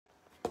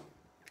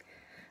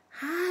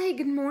Hi,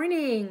 good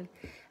morning.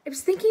 I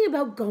was thinking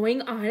about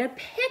going on a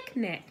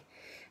picnic.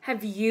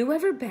 Have you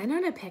ever been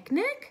on a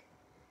picnic?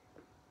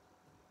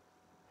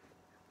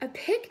 A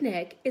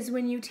picnic is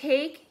when you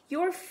take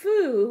your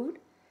food,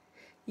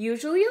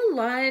 usually a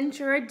lunch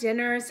or a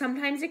dinner,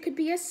 sometimes it could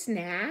be a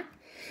snack,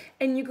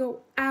 and you go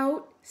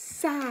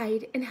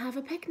outside and have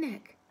a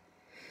picnic.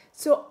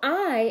 So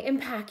I am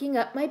packing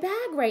up my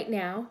bag right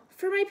now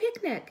for my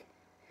picnic.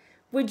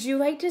 Would you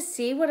like to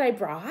see what I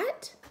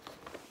brought?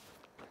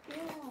 Yeah.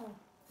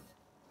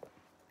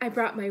 I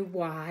brought my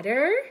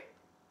water.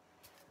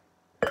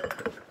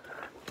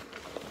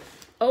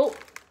 Oh,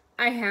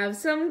 I have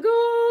some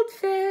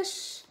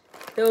goldfish.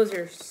 Those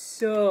are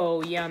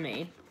so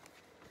yummy.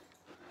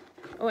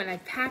 Oh, and I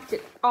packed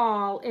it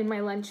all in my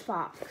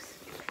lunchbox.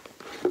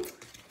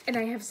 And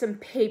I have some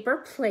paper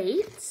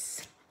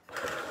plates.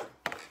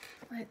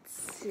 Let's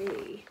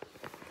see.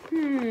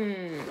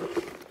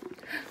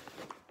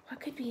 What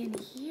could be in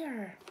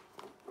here?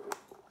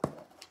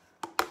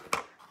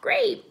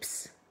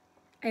 Grapes.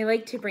 I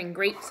like to bring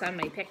grapes on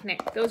my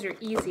picnic. Those are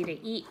easy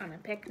to eat on a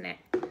picnic.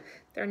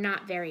 They're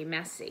not very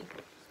messy.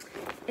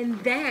 And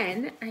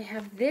then I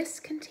have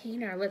this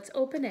container. Let's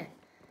open it.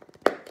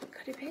 What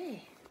could it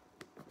be?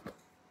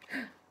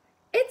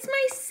 It's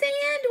my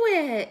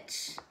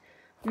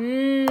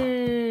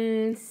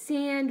sandwich.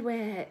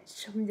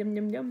 Sandwich. Yum,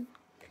 yum, yum.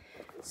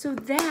 So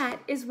that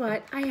is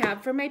what I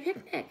have for my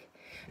picnic.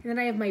 And then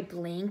I have my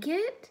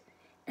blanket,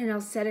 and I'll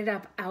set it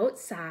up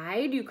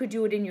outside. You could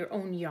do it in your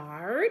own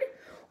yard,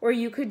 or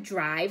you could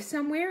drive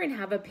somewhere and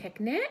have a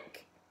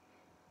picnic.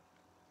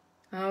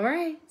 All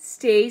right,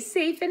 stay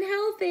safe and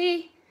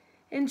healthy.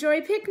 Enjoy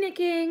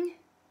picnicking.